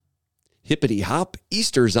Hippity hop,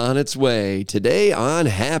 Easter's on its way. Today on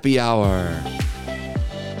Happy Hour.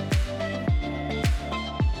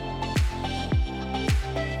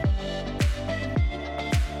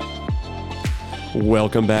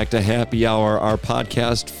 Welcome back to Happy Hour, our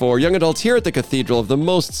podcast for young adults here at the Cathedral of the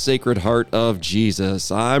Most Sacred Heart of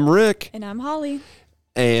Jesus. I'm Rick. And I'm Holly.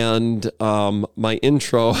 And my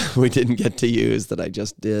intro we didn't get to use that I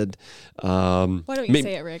just did. Why don't you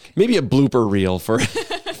say it, Rick? Maybe a blooper reel for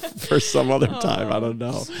for some other time. I don't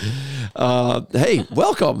know. Hey,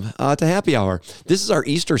 welcome to Happy Hour. This is our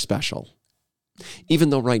Easter special. Even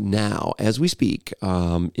though right now, as we speak,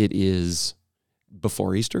 it is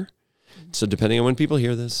before Easter. So depending on when people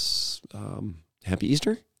hear this, Happy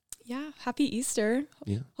Easter. Yeah, Happy Easter.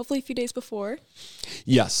 Yeah. Hopefully a few days before.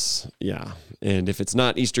 Yes, yeah. And if it's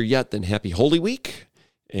not Easter yet, then Happy Holy Week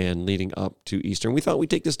and leading up to Easter. And we thought we'd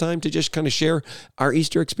take this time to just kind of share our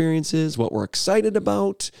Easter experiences, what we're excited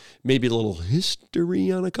about, maybe a little history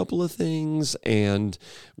on a couple of things, and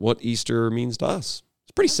what Easter means to us.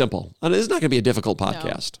 It's pretty simple. And it's not going to be a difficult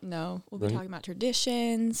podcast. No. We'll be talking about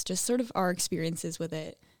traditions, just sort of our experiences with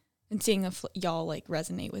it, and seeing if y'all like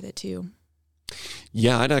resonate with it too.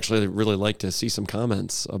 Yeah, I'd actually really like to see some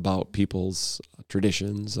comments about people's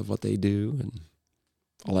traditions of what they do and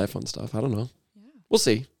all that fun stuff. I don't know. Yeah. We'll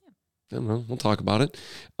see. Yeah. I don't know. We'll talk about it.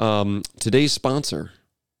 Today's sponsor.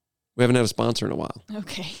 We haven't had a sponsor in a while.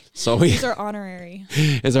 Okay. So he's our honorary.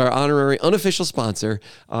 Is our honorary unofficial sponsor.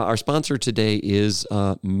 Our sponsor today is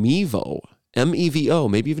Mevo. MEVO.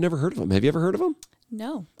 Maybe you've never heard of them. Have you ever heard of them?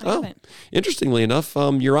 No, I haven't. Interestingly enough,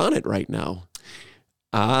 you're on it right now.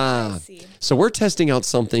 I see. So we're testing out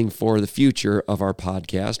something for the future of our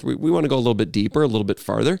podcast. We want to go a little bit deeper, a little bit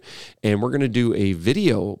farther, and we're going to do a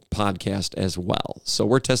video podcast as well. So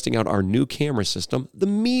we're testing out our new camera system, the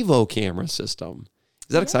Mevo camera system.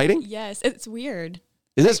 Is that exciting? Yes, it's weird.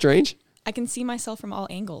 Isn't that strange? I can see myself from all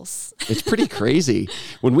angles. It's pretty crazy.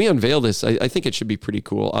 When we unveil this, I think it should be pretty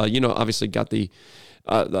cool. Obviously got the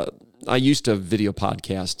I used to video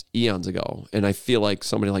podcast eons ago, and I feel like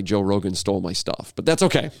somebody like Joe Rogan stole my stuff, but that's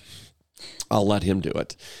okay. I'll let him do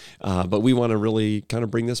it. But we want to really kind of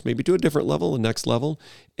bring this maybe to a different level, a next level,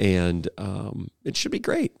 and it should be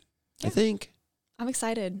great, I think. I'm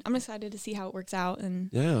excited. I'm excited to see how it works out. And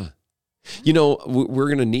yeah. You know,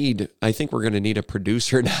 I think we're going to need a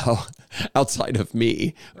producer now outside of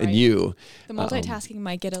me and you. The multitasking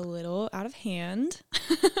might get a little out of hand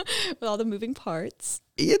with all the moving parts.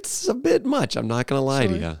 It's a bit much. I'm not going to lie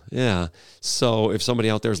to you. Yeah. So if somebody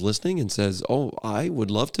out there is listening and says, oh, I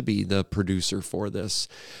would love to be the producer for this,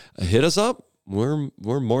 hit us up. We're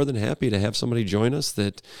more than happy to have somebody join us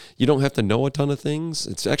that you don't have to know a ton of things.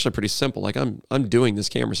 It's actually pretty simple. Like I'm doing this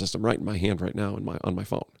camera system right in my hand right now on my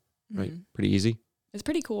phone. Right? Pretty easy. It's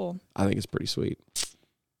pretty cool. I think it's pretty sweet.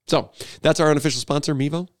 So that's our unofficial sponsor,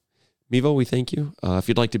 Mevo. Mevo, we thank you. If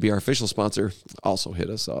you'd like to be our official sponsor, also hit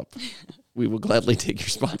us up. We will gladly take your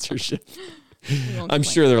sponsorship. I'm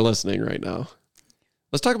sure they're listening right now.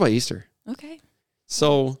 Let's talk about Easter. Okay.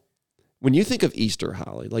 So when you think of Easter,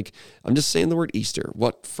 Holly, like I'm just saying the word Easter,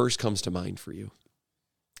 what first comes to mind for you?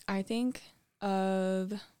 I think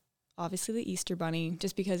of obviously the Easter bunny,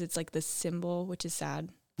 just because it's like the symbol, which is sad.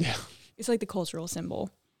 Yeah. It's like the cultural symbol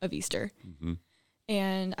of Easter. Mm-hmm.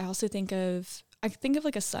 And I also think of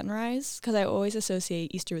like a sunrise, because I always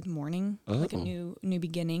associate Easter with morning, like a new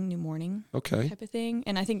beginning, new morning type of thing.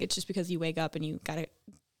 And I think it's just because you wake up and you got to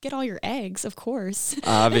get all your eggs, of course.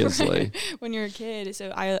 Obviously. When you're a kid.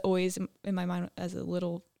 So I always, in my mind as a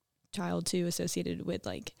little child too, associated with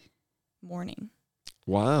like morning.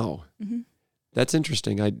 Wow. Mm-hmm. That's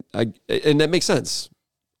interesting. And that makes sense.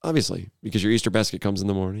 Obviously, because your Easter basket comes in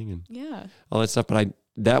the morning and all that stuff. But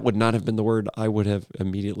that would not have been the word I would have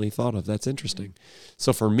immediately thought of. That's interesting. Mm-hmm.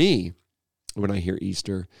 So for me, when I hear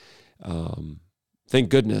Easter, thank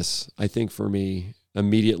goodness, I think for me,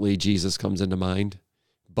 immediately Jesus comes into mind.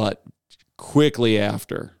 But quickly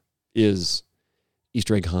after is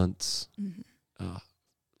Easter egg hunts,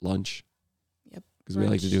 lunch. Yep. Because we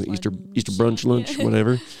like to do Easter brunch, lunch,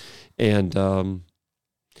 whatever. And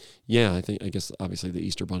I guess obviously the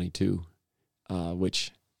Easter bunny too,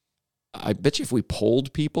 which I bet you if we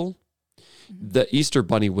polled people, the Easter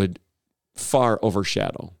bunny would far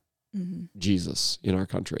overshadow Jesus in our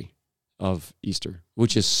country of Easter,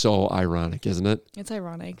 which is so ironic, isn't it? It's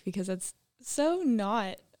ironic because it's so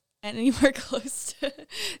not anywhere close to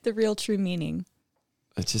the real true meaning.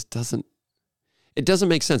 It just doesn't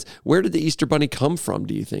make sense. Where did the Easter bunny come from,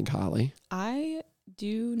 do you think, Holly? I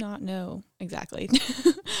do not know exactly.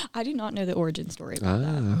 I do not know the origin story about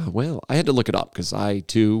that. Well, I had to look it up because I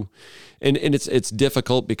too, and it's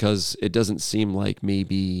difficult because it doesn't seem like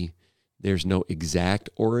maybe There's no exact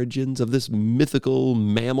origins of this mythical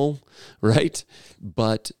mammal, right?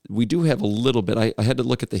 But we do have a little bit. I had to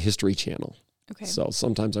look at the History Channel. Okay. So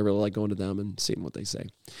sometimes I really like going to them and seeing what they say.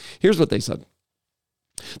 Here's what they said.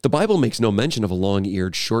 The Bible makes no mention of a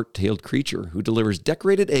long-eared, short-tailed creature who delivers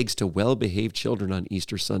decorated eggs to well-behaved children on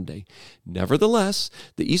Easter Sunday. Nevertheless,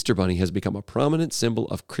 the Easter Bunny has become a prominent symbol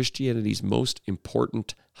of Christianity's most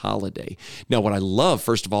important holiday. Now, what I love,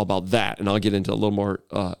 first of all, about that, and I'll get into a little more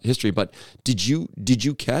history, but did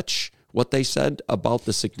you catch what they said about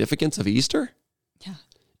the significance of Easter? Yeah.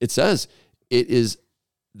 It says it is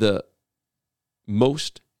the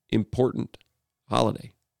most important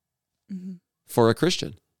holiday. Mm-hmm. For a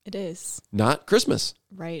Christian. It is. Not Christmas.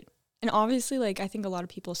 Right. And obviously, like, I think a lot of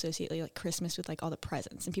people associate like Christmas with like all the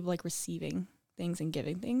presents and people like receiving things and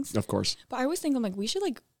giving things. Of course. But I always think I'm like, we should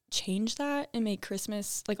like change that and make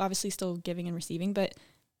Christmas like obviously still giving and receiving, but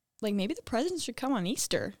like maybe the presents should come on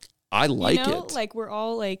Easter. I like it. Like we're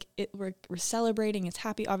all like we're celebrating. It's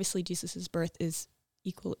happy. Obviously, Jesus's birth is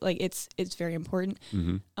equal. Like it's very important.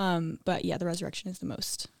 Mm-hmm. But yeah, the resurrection is the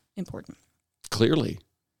most important. Clearly.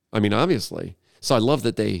 I mean, obviously. So I love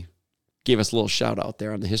that they gave us a little shout out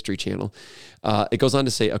there on the History Channel. It goes on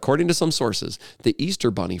to say, according to some sources, the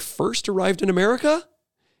Easter Bunny first arrived in America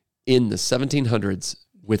in the 1700s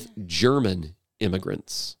with German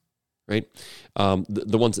immigrants, right?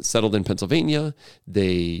 The ones that settled in Pennsylvania,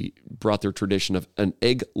 they brought their tradition of an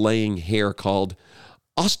egg-laying hare called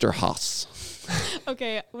Osterhaus.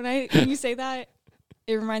 Okay, when you say that,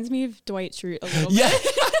 it reminds me of Dwight Schrute a little bit. Yeah,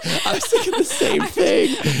 I was thinking the same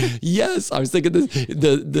thing. Yes, I was thinking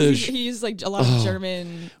he used like a lot of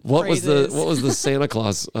German phrases. What was the Santa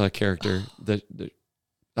Claus character that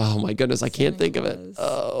oh my goodness, I can't think of it.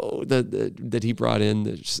 Oh, that he brought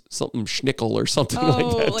in something Schnickel or something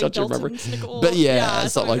like that. Like don't you remember? Schnickel. But yeah,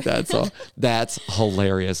 something like that. So that's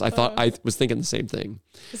hilarious. I was thinking the same thing.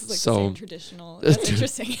 This is like the same traditional. That's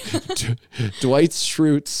interesting. Dwight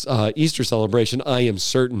Schrute's Easter celebration, I am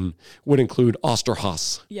certain, would include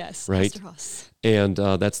Osterhaus. Yes, right? Osterhaus. And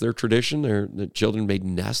that's their tradition. The children made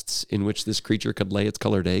nests in which this creature could lay its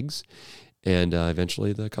colored eggs. And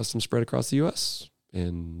eventually the custom spread across the U.S.,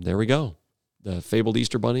 and there we go. The fabled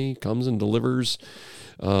Easter Bunny comes and delivers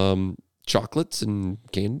chocolates and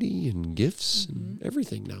candy and gifts and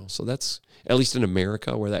everything now. So that's, at least in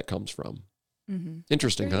America, where that comes from. Mm-hmm.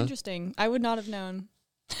 Interesting, huh? Interesting. I would not have known.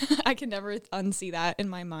 I could never unsee that in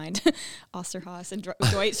my mind. Osterhaus and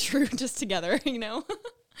Dwight Schrute just together, you know?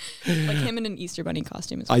 Like him in an Easter Bunny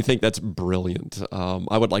costume. I think that's brilliant.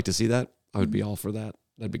 I would like to see that. I would be all for that.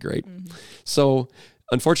 That'd be great. Mm-hmm. So,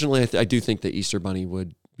 unfortunately, I do think the Easter Bunny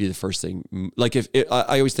would be the first thing. Like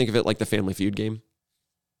I always think of it like the Family Feud game.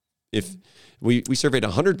 If we surveyed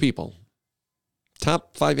 100 people,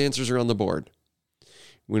 top 5 answers are on the board.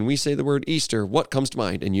 When we say the word Easter, what comes to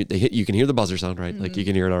mind? And you can hear the buzzer sound, right? Mm-hmm. Like you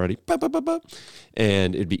can hear it already. Bah, bah, bah, bah.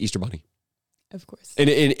 And it'd be Easter Bunny. Of course. And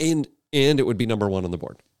it would be number 1 on the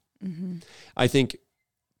board. Mm-hmm. I think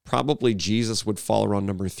probably Jesus would fall around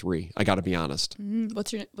number 3. I got to be honest.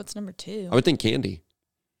 What's number 2? I would think candy.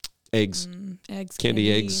 Eggs.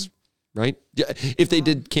 Candy, eggs, right? Yeah. If they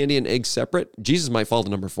did candy and eggs separate, Jesus might fall to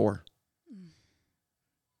number 4.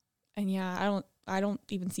 And yeah, I don't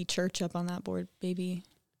even see church up on that board, baby.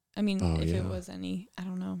 I mean, it was any, I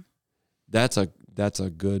don't know. That's a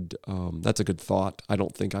good thought. I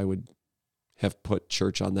don't think I would have put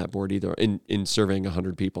church on that board either in surveying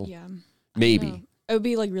 100 people. Yeah. Maybe. It would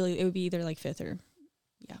be either like 5th or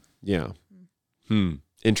yeah.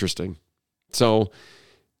 Interesting. So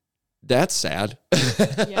that's sad.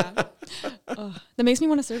 Yeah. That makes me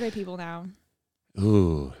want to survey people now.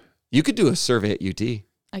 Ooh. You could do a survey at UT.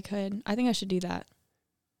 I could. I think I should do that.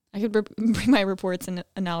 I could bring my reports and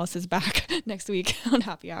analysis back next week on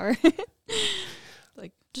Happy Hour.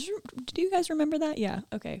 Like, do you guys remember that? Yeah.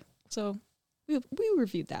 Okay. So we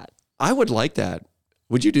reviewed that. I would like that.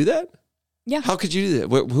 Would you do that? Yeah. How could you do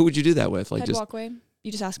that? Who would you do that with? Like Head walkway.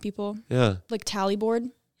 You just ask people. Yeah. Like tally board.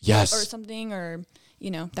 Yes. Or something, or,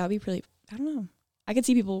 that would be pretty, I don't know. I could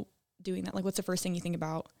see people doing that. Like, what's the first thing you think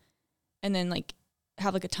about? And then, like,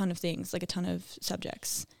 have, like, a ton of things, like a ton of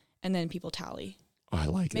subjects. And then people tally. Oh, I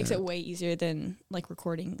like Makes it way easier than, like,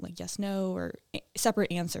 recording, like, yes, no, or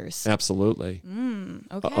separate answers. Absolutely.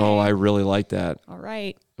 Okay. Oh, I really like that. All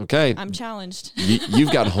right. Okay. I'm challenged.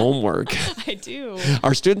 You've got homework. I do.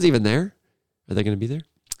 Are students even there? Are they going to be there?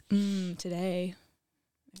 Today.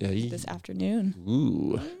 Yeah. This afternoon.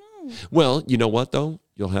 Ooh. I don't know. Well, you know what, though?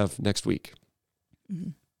 You'll have next week.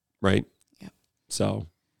 Mm-hmm. Right? Yeah. So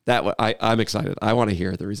I'm excited. I want to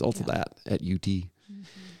hear the results of that at UT. Mm-hmm.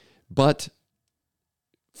 But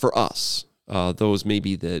for us, those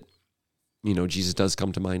maybe that Jesus does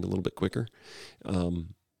come to mind a little bit quicker.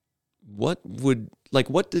 What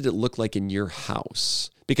did it look like in your house?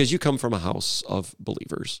 Because you come from a house of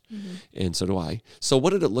believers, and so do I. So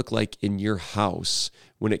what did it look like in your house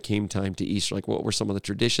when it came time to Easter? Like, what were some of the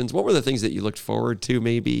traditions? What were the things that you looked forward to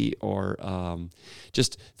maybe, or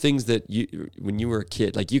just things that when you were a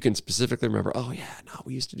kid, like you can specifically remember, oh yeah, no,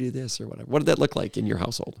 we used to do this or whatever. What did that look like in your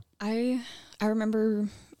household? I remember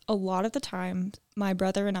a lot of the time, my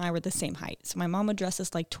brother and I were the same height. So my mom would dress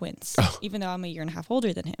us like twins, even though I'm a year and a half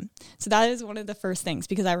older than him. So that is one of the first things,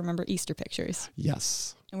 because I remember Easter pictures.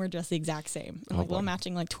 Yes. And we're dressed the exact same. We're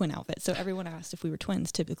matching like twin outfits. So everyone asked if we were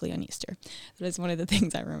twins typically on Easter. That is one of the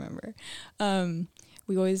things I remember.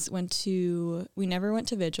 We never went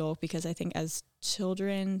to vigil, because I think as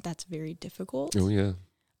children, that's very difficult. Oh yeah.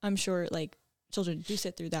 I'm sure like children do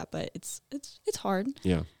sit through that, but it's hard.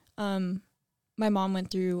 Yeah. My mom went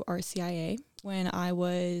through RCIA when I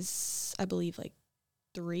was, I believe, like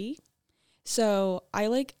 3. So I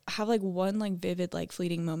like have like one like vivid like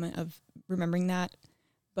fleeting moment of remembering that,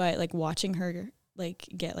 but like watching her like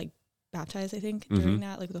get like baptized, I think, during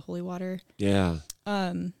that, like the holy water. Yeah.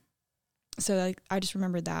 So like I just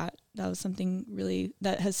remembered that. That was something really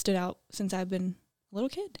that has stood out since I've been a little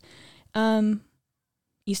kid.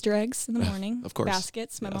 Easter eggs in the morning. Of course.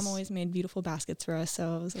 Baskets. My mom always made beautiful baskets for us,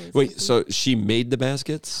 so it was always Wait, so she made the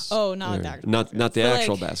baskets? Oh, not that. Not the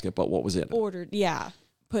actual basket, but what was it? Ordered, yeah.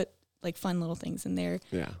 Put like fun little things in there.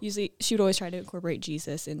 Yeah. Usually she would always try to incorporate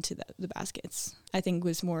Jesus into the baskets. I think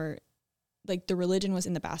was more like the religion was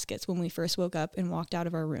in the baskets when we first woke up and walked out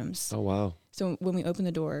of our rooms. Oh, wow. So when we open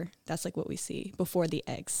the door, that's like what we see before the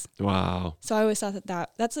eggs. Wow. So I always thought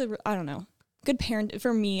that's I don't know. Good parent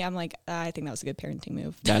for me. I'm like, I think that was a good parenting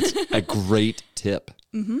move. That's a great tip.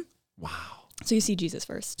 Wow. So you see Jesus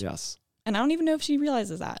first. Yes. And I don't even know if she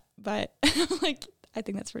realizes that, but like, I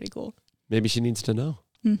think that's pretty cool. Maybe she needs to know.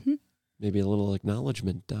 Maybe a little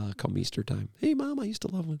acknowledgement come Easter time. Hey, Mom, I used to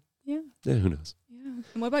love one. Yeah. Yeah, who knows? Yeah.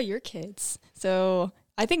 And what about your kids? So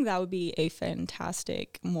I think that would be a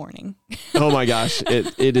fantastic morning. Oh my gosh.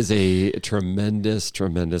 It is a tremendous,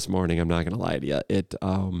 tremendous morning. I'm not going to lie to you.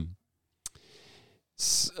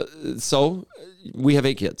 So we have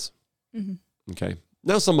 8 kids. Okay.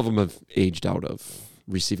 Now some of them have aged out of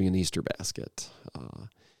receiving an Easter basket. In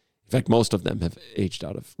fact, most of them have aged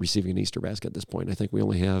out of receiving an Easter basket at this point. I think we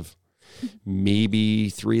only have maybe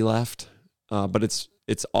 3 left. But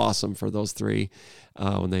it's awesome for those 3.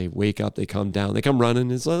 When they wake up, they come down, they come running.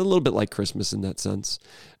 It's a little bit like Christmas in that sense.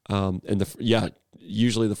 And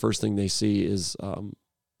usually the first thing they see is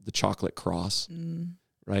the chocolate cross.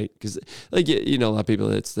 Right? Because like, a lot of people,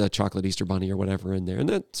 it's the chocolate Easter bunny or whatever in there, and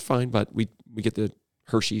that's fine, but we get the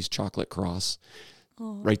Hershey's chocolate cross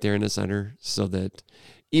right there in the center, so that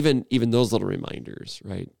even those little reminders,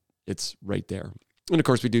 right? It's right there. And of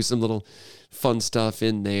course we do some little fun stuff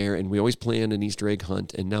in there, and we always plan an Easter egg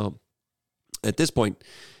hunt. And now at this point,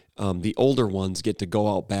 the older ones get to go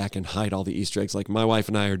out back and hide all the Easter eggs. Like my wife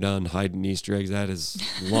and I are done hiding Easter eggs. That is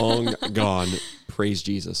long gone. Praise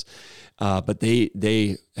Jesus. But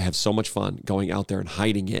they have so much fun going out there and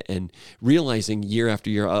hiding it and realizing year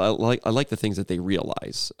after year. I like the things that they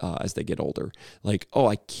realize as they get older. Like, oh,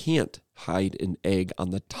 I can't hide an egg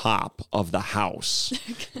on the top of the house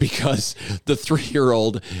because the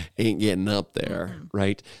 3-year-old ain't getting up there,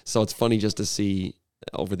 right? So it's funny just to see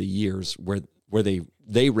over the years where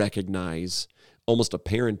they recognize almost in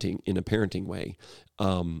a parenting way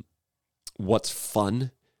what's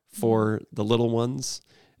fun for the little ones.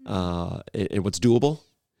 And what's doable,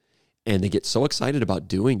 and they get so excited about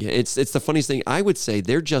doing it. It's the funniest thing. I would say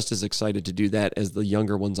they're just as excited to do that as the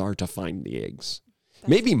younger ones are to find the eggs.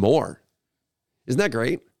 Maybe more. Isn't that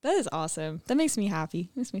great? That is awesome. That makes me happy.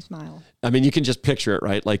 Makes me smile. I mean, you can just picture it,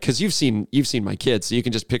 right? Like, because you've seen my kids, so you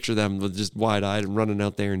can just picture them with just wide-eyed and running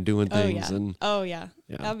out there and doing things. Yeah.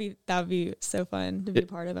 That would be so fun to be a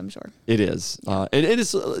part of, I'm sure. It is. And it is,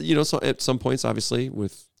 so at some points, obviously,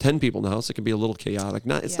 with 10 people in the house, it can be a little chaotic.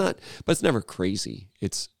 But it's never crazy.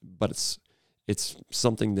 It's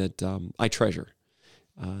something that I treasure.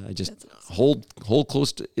 I just awesome. hold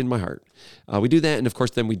close in my heart. We do that, and of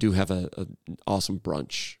course, then we do have an awesome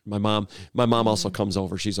brunch. My mom also comes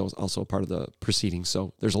over. She's also a part of the proceedings.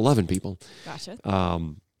 So there's 11 people. Gotcha.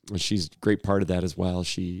 She's a great part of that as well.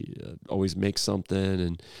 She always makes something,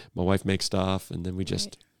 and my wife makes stuff, and then we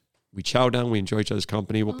we chow down. We enjoy each other's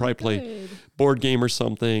company. We'll probably play board game or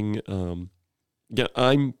something.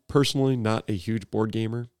 I'm personally not a huge board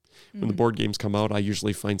gamer. When the board games come out, I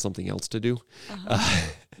usually find something else to do.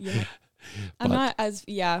 Yeah. I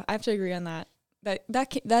have to agree on that. that I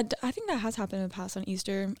think that has happened in the past on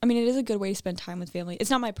Easter. I mean, it is a good way to spend time with family. It's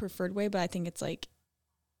not my preferred way, but I think it's like,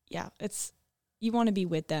 yeah, it's, you want to be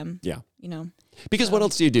with them. Yeah. You know, because what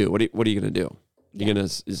else do you do? What are you going to do? You're going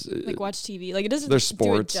to like watch TV. Like it doesn't, there's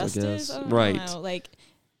sports, do it justice. I guess. Right. Know, like,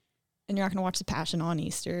 and you're not going to watch The Passion on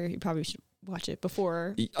Easter. You probably should watch it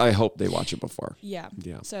before. I hope they watch it before. Yeah.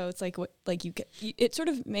 So it's like what, like it sort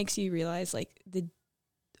of makes you realize like the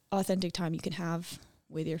authentic time you can have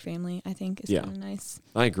with your family, I think is kind of nice.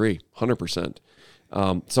 I agree 100%.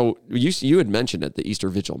 So you had mentioned it, the Easter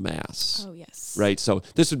Vigil Mass. Oh yes. Right. So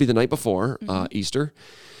this would be the night before Easter.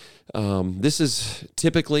 This is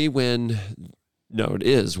typically when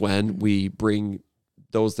we bring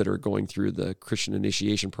those that are going through the Christian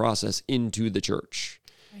initiation process into the church.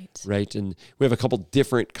 Right. And we have a couple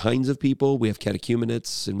different kinds of people. We have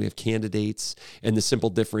catechumenates and we have candidates. And the simple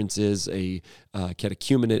difference is a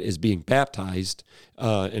catechumenate is being baptized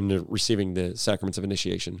and receiving the sacraments of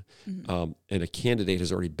initiation. And a candidate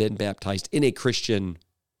has already been baptized in a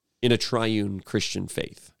triune Christian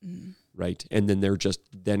faith. Right. And then they're just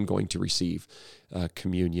then going to receive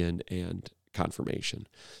communion and confirmation.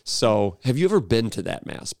 So have you ever been to that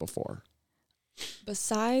Mass before?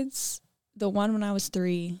 Besides the one when I was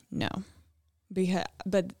 3, no.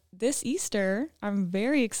 But this Easter, I'm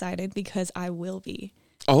very excited because I will be.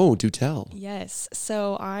 Oh, do tell. Yes.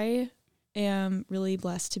 So I am really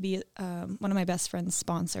blessed to be one of my best friend's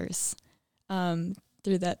sponsors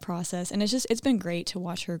through that process. And it's been great to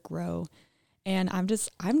watch her grow. And I'm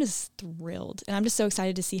just thrilled. And I'm just so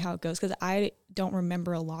excited to see how it goes because I don't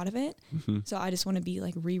remember a lot of it. So I just want to be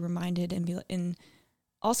like reminded and be in.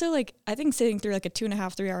 Also, like, I think sitting through like a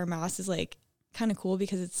 2.5, 3 hour Mass is like kind of cool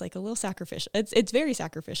because it's like a little sacrificial. It's very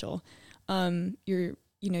sacrificial. You're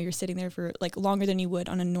sitting there for like longer than you would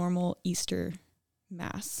on a normal Easter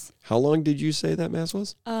Mass. How long did you say that Mass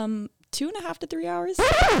was? 2.5 to 3 hours.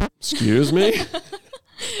 Excuse me?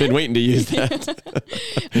 Been waiting to use that.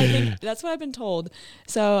 I think that's what I've been told.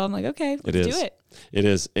 So I'm like, okay, let's do it. It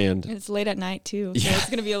is. And it's late at night too. So it's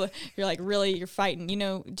going to be, you're like, really, you're fighting. You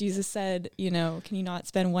know, Jesus said, can you not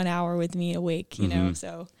spend 1 hour with me awake, you know?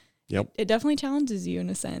 So it definitely challenges you in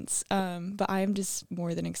a sense. But I'm just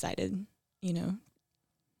more than excited,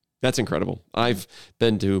 That's incredible. I've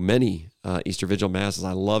been to many Easter Vigil Masses.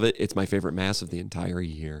 I love it. It's my favorite Mass of the entire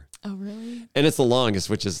year. Oh, really? And it's the longest,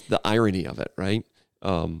 which is the irony of it, right?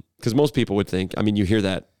 Because most people would think, you hear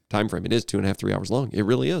that time frame. It is 2.5, 3 hours long. It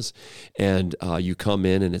really is. And you come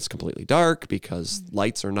in and it's completely dark because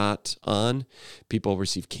lights are not on. People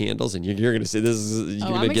receive candles and you're going to say,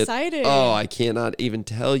 I'm excited. Oh, I cannot even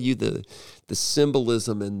tell you the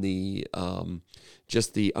symbolism and the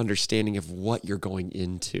just the understanding of what you're going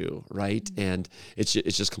into, right? And it's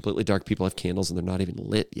just completely dark. People have candles and they're not even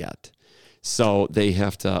lit yet. So they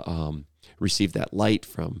have to receive that light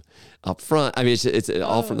from up front. It's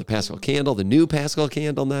all from the Paschal candle, the new Paschal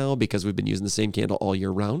candle now, because we've been using the same candle all year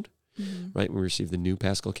round, right? We receive the new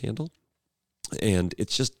Paschal candle. And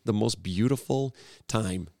it's just the most beautiful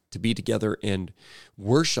time to be together and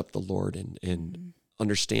worship the Lord and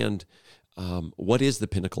understand what is the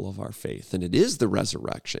pinnacle of our faith. And it is the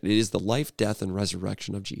resurrection. It is the life, death, and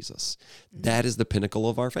resurrection of Jesus. That is the pinnacle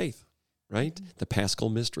of our faith. Right? The Paschal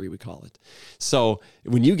mystery, we call it. So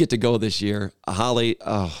when you get to go this year, Holly,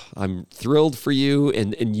 I'm thrilled for you.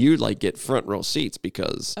 And you get front row seats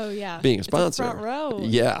because being a sponsor. It's a front row.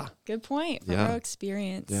 Yeah. Good point. Front row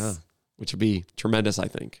experience. Yeah. Which would be tremendous, I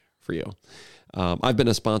think, for you. I've been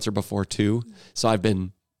a sponsor before too. So I've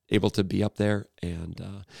been able to be up there. And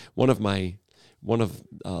one of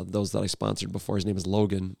those that I sponsored before, his name is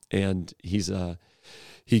Logan. And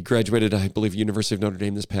he graduated, I believe, University of Notre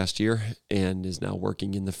Dame this past year and is now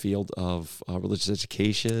working in the field of religious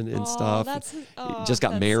education and stuff. Just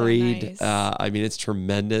got married. So nice. It's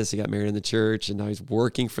tremendous. He got married in the church and now he's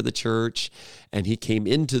working for the church. And he came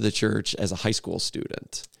into the church as a high school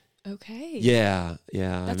student. Okay. Yeah.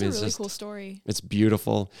 That's a really cool story. It's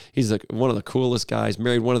beautiful. He's one of the coolest guys,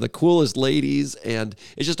 married one of the coolest ladies. And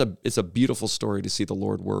it's a beautiful story to see the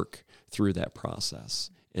Lord work through that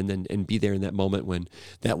process. And be there in that moment when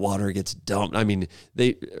that water gets dumped.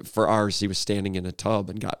 For ours, he was standing in a tub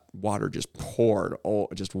and got water just poured,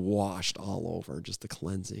 just washed all over. Just the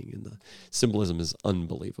cleansing and the symbolism is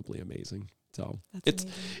unbelievably amazing. So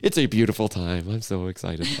it's a beautiful time. I'm so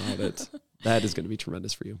excited about it. That is going to be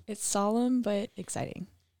tremendous for you. It's solemn but exciting.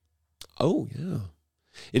 Oh yeah,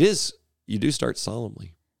 it is. You do start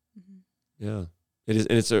solemnly. Yeah, it is,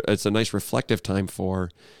 and it's a nice reflective time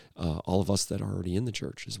for all of us that are already in the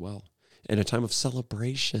church as well, and a time of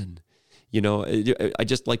celebration. I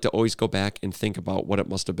just like to always go back and think about what it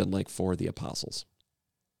must have been like for the apostles,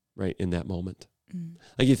 right, in that moment.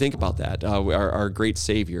 Like you think about that, our great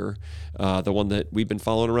Savior, the one that we've been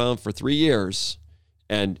following around for 3 years,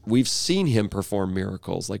 and we've seen him perform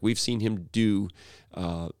miracles. Like we've seen him do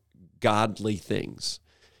godly things,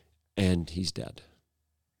 and he's dead.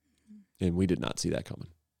 And we did not see that coming.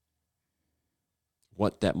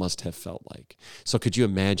 What that must have felt like. So could you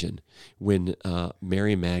imagine when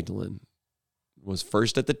Mary Magdalene was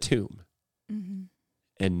first at the tomb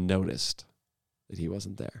and noticed that he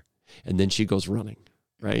wasn't there? And then she goes running,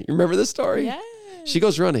 right? You remember this story? Yeah. She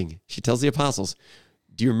goes running. She tells the apostles.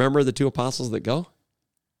 Do you remember the two apostles that go?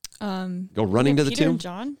 Go running to the tomb? Peter and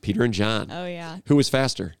John? Peter and John. Oh, yeah. Who was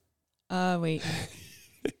faster? Wait.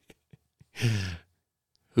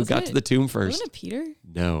 Who got to the tomb first? Wasn't it Peter?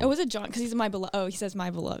 No. Oh, was it John? Because he's my beloved. Oh, he says my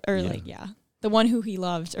beloved. Or the one who he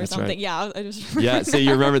loved or That's something. right. Yeah. I just remember. Yeah, so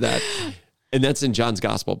you remember that. And that's in John's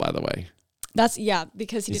gospel, by the way. That's,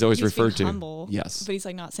 because he's always referred to. Humble, yes. But he's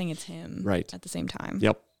like not saying it's him. Right. At the same time.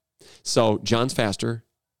 Yep. So John's faster.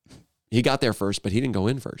 He got there first, but he didn't go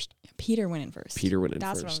in first. Peter went in first.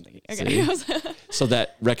 That's what I'm thinking. Okay. So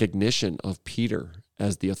that recognition of Peter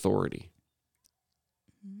as the authority,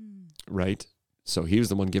 right? So he was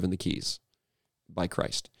the one given the keys by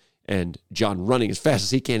Christ. And John running as fast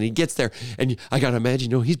as he can. And he gets there, and I got to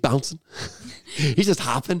imagine, he's bouncing. He's just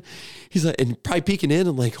hopping. He's like, and probably peeking in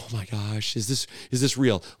and like, oh my gosh, is this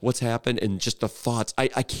real? What's happened? And just the thoughts. I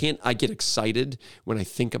get excited when I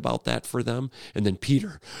think about that for them. And then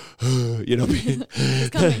Peter, he's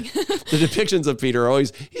coming. The depictions of Peter are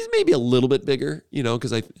always, he's maybe a little bit bigger,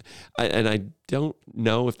 because I don't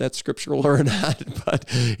know if that's scriptural or not, but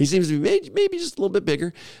he seems to be maybe just a little bit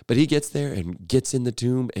bigger. But he gets there and gets in the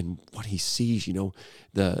tomb, and what he sees,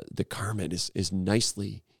 the garment is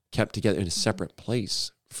nicely kept together in a separate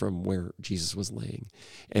place from where Jesus was laying.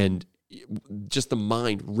 And just the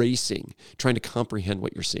mind racing, trying to comprehend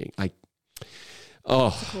what you're seeing.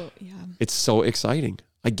 It's so exciting.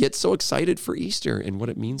 I get so excited for Easter and what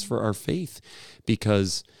it means for our faith,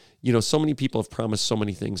 because so many people have promised so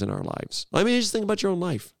many things in our lives. I mean, just think about your own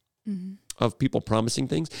life of people promising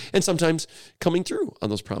things and sometimes coming through on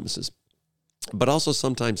those promises, but also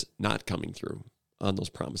sometimes not coming through on those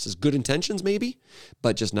promises. Good intentions maybe,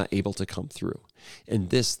 but just not able to come through.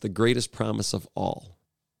 And this, the greatest promise of all,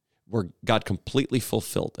 where God completely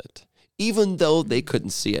fulfilled it, even though they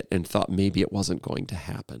couldn't see it and thought maybe it wasn't going to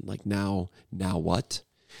happen. Like now what?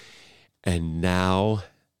 And now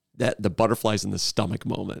that the butterflies in the stomach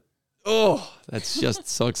moment. Oh, that's just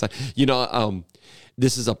so exciting.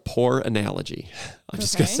 This is a poor analogy. I'm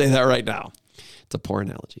just going to say that right now. It's a poor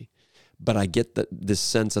analogy. But I get this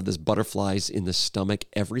sense of this butterflies in the stomach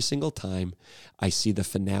every single time I see the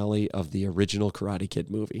finale of the original Karate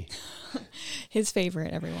Kid movie. His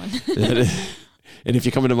favorite, everyone. And if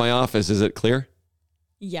you come into my office, is it clear?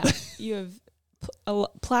 Yeah. You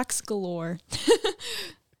have plaques galore.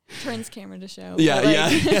 Turns camera to show.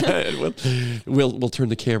 Yeah. We'll turn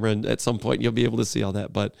the camera, and at some point you'll be able to see all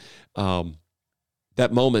that. But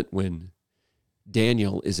that moment when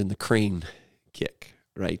Daniel is in the crane kick,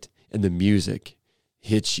 right? And the music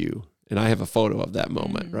hits you. And I have a photo of that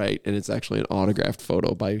moment, right? And it's actually an autographed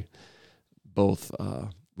photo by both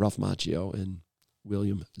Ralph Macchio and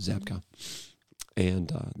William Zabka.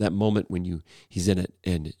 And that moment when he's in it,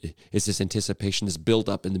 and it's this anticipation, this build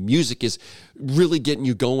up, and the music is really getting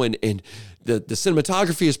you going, and the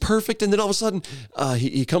cinematography is perfect, and then all of a sudden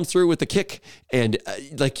he comes through with the kick, and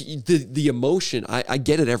like the emotion, I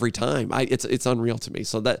get it every time. It's unreal to me.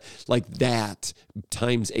 So that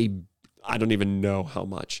times I don't even know how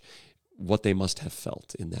much, what they must have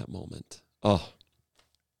felt in that moment. Oh,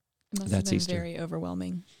 it must have been Easter. Very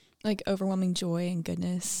overwhelming, like overwhelming joy and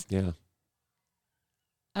goodness. Yeah.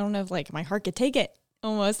 I don't know if my heart could take it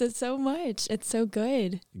almost. It's so much. It's so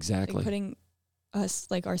good. Exactly. Like putting us,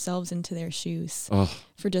 ourselves into their shoes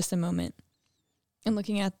for just a moment. And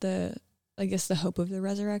looking at the hope of the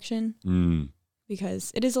resurrection.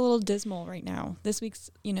 Because it is a little dismal right now. This week's,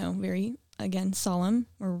 very, again, solemn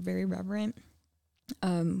or very reverent.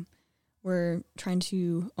 We're trying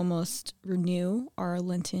to almost renew our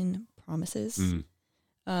Lenten promises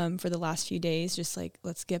for the last few days. Just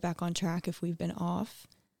let's get back on track if we've been off.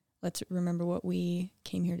 Let's remember what we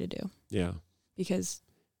came here to do. Yeah. Because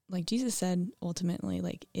like Jesus said, ultimately,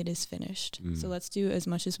 it is finished. So let's do as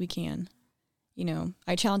much as we can.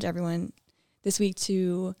 I challenge everyone this week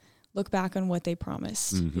to look back on what they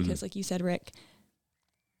promised. Because like you said, Rick,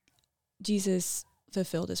 Jesus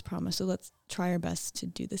fulfilled his promise. So let's try our best to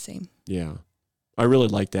do the same. Yeah. I really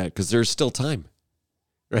like that because there's still time.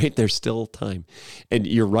 Right? There's still time. And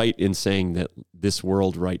you're right in saying that this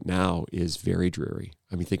world right now is very dreary.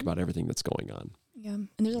 I mean, think about everything that's going on. Yeah. And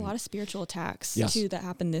there's a lot of spiritual attacks too that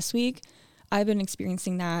happened this week. I've been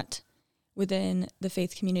experiencing that within the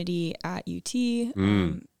faith community at UT.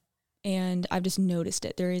 And I've just noticed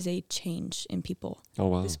it. There is a change in people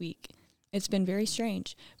this week. It's been very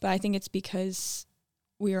strange, but I think it's because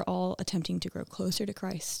we are all attempting to grow closer to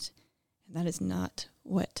Christ. And that is not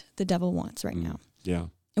what the devil wants right now. Yeah.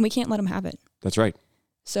 And we can't let him have it. That's right.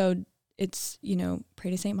 So it's,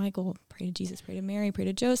 pray to St. Michael, pray to Jesus, pray to Mary, pray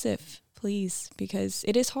to Joseph, please, because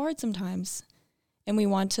it is hard sometimes. And we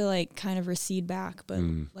want to kind of recede back, but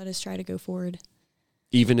let us try to go forward.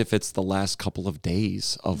 Even if it's the last couple of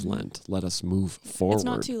days of Lent, let us move forward. It's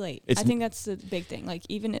not too late. I think that's the big thing.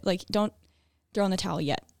 Don't throw in the towel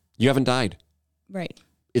yet. You haven't died. Right.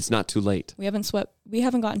 It's not too late. We haven't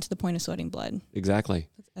gotten to the point of sweating blood. Exactly.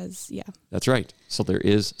 Yeah. That's right. So there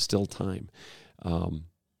is still time.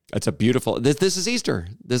 It's a beautiful, this is Easter.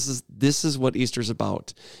 This is what Easter's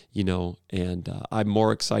about, and I'm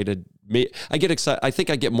more excited. I get excited. I think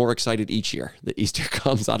I get more excited each year that Easter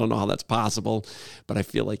comes. I don't know how that's possible, but I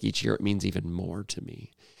feel like each year it means even more to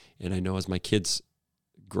me. And I know as my kids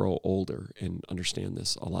grow older and understand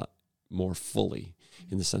this a lot more fully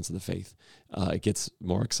in the sense of the faith, it gets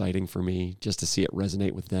more exciting for me just to see it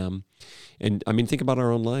resonate with them. And I mean, think about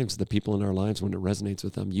our own lives, the people in our lives, when it resonates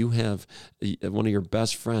with them. You have one of your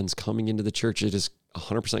best friends coming into the church. It is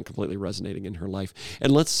 100% completely resonating in her life.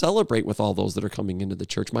 And let's celebrate with all those that are coming into the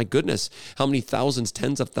church. My goodness, how many thousands,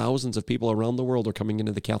 tens of thousands of people around the world are coming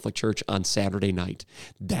into the Catholic Church on Saturday night.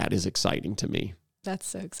 That is exciting to me. That's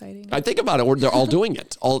so exciting. I think about it. They're all doing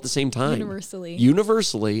it all at the same time.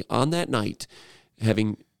 Universally on that night,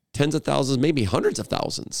 having tens of thousands, maybe hundreds of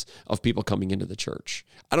thousands of people coming into the church.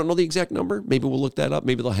 I don't know the exact number. Maybe we'll look that up.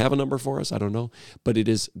 Maybe they'll have a number for us. I don't know. But it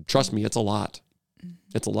is, trust me, it's a lot.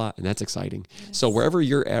 It's a lot, and that's exciting. Yes. So wherever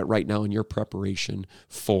you're at right now in your preparation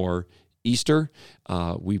for Easter,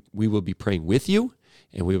 we will be praying with you,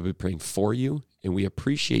 and we will be praying for you, and we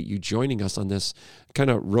appreciate you joining us on this kind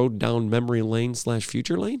of road down memory lane /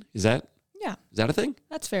 future lane. Is that a thing?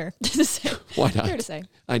 That's fair to say. Why not? Fair to say.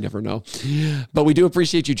 I never know. But we do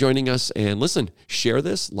appreciate you joining us. And listen, share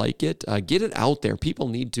this, like it, get it out there. People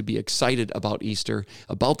need to be excited about Easter,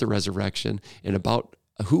 about the resurrection, and about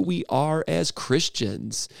who we are as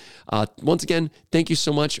Christians. Once again, thank you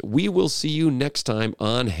so much. We will see you next time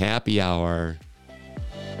on Happy Hour.